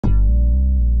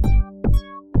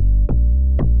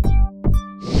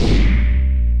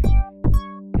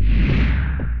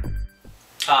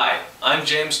I'm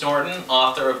James Norton,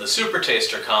 author of the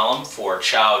Supertaster column for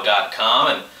Chow.com,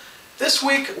 and this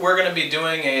week we're going to be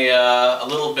doing a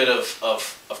little bit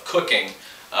of cooking.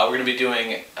 We're going to be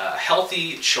doing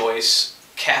healthy choice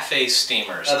cafe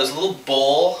steamers. There's a little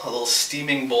bowl, a little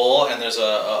steaming bowl, and there's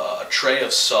a tray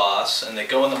of sauce, and they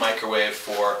go in the microwave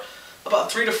for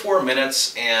about 3 to 4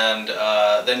 minutes, and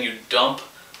then you dump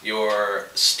your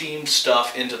steamed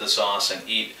stuff into the sauce and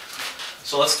eat.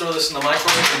 So let's throw this in the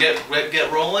microwave and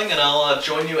get rolling, and I'll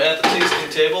join you at the tasting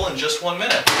table in just 1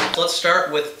 minute. Let's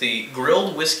start with the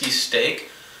grilled whiskey steak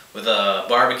with a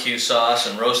barbecue sauce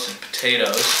and roasted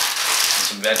potatoes and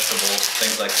some vegetables,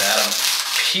 things like that. I'm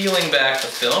peeling back the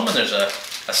film, and there's a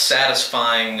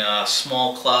satisfying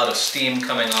small cloud of steam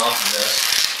coming off of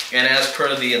this. And as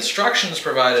per the instructions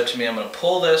provided to me, I'm going to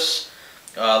pull this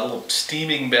little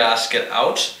steaming basket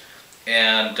out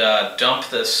and dump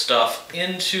this stuff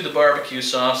into the barbecue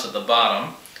sauce at the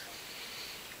bottom.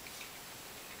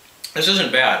 This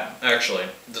isn't bad, actually.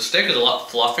 The steak is a lot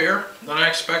fluffier than I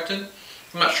expected.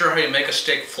 I'm not sure how you make a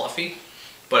steak fluffy,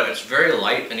 but it's very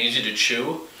light and easy to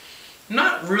chew.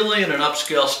 Not really in an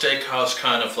upscale steakhouse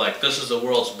kind of like, this is the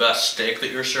world's best steak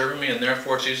that you're serving me and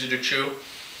therefore it's easy to chew.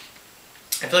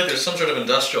 I feel like there's some sort of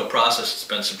industrial process it's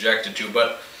been subjected to,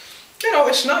 but you know,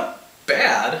 it's not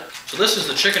bad. So this is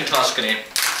the chicken Tuscany.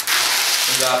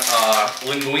 We've got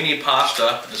linguine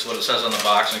pasta, is what it says on the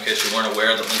box, in case you weren't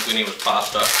aware that linguine was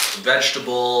pasta.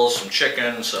 Vegetables, some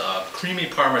chickens, creamy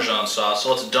Parmesan sauce.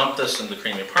 So let's dump this in the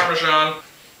creamy Parmesan.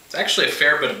 It's actually a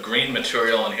fair bit of green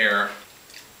material in here.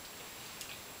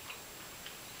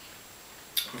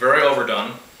 Very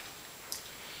overdone.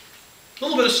 A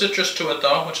little bit of citrus to it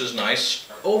though, which is nice.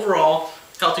 Overall,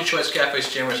 Healthy Choice Cafe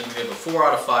Steamers, I'm going to give a 4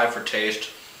 out of 5 for taste.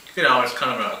 You know, it's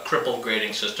kind of a crippled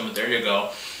grading system, but there you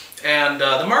go. And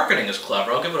the marketing is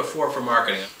clever. I'll give it a 4 for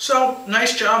marketing. So,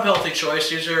 nice job, Healthy Choice.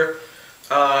 These are,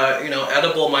 you know,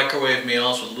 edible microwave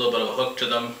meals with a little bit of a hook to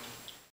them.